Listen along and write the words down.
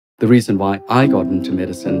The reason why I got into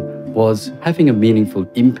medicine was having a meaningful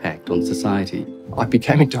impact on society. I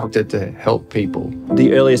became a doctor to help people.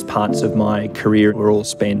 The earliest parts of my career were all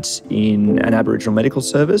spent in an Aboriginal medical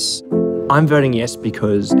service. I'm voting yes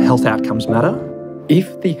because health outcomes matter.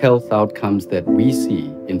 If the health outcomes that we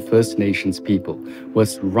see in First Nations people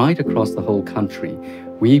was right across the whole country,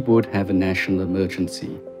 we would have a national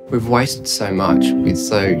emergency. We've wasted so much with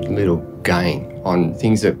so little gain on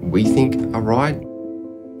things that we think are right.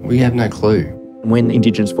 We have no clue. When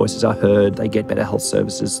Indigenous voices are heard, they get better health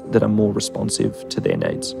services that are more responsive to their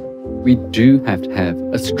needs. We do have to have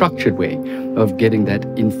a structured way of getting that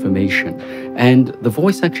information, and the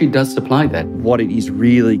voice actually does supply that. What it is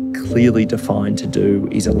really clearly defined to do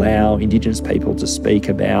is allow Indigenous people to speak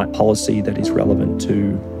about policy that is relevant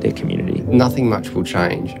to their community. Nothing much will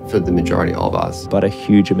change for the majority of us. But a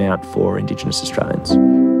huge amount for Indigenous Australians.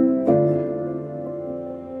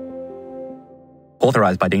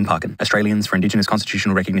 Authorised by Dean Parkin, Australians for Indigenous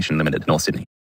Constitutional Recognition Limited, North Sydney.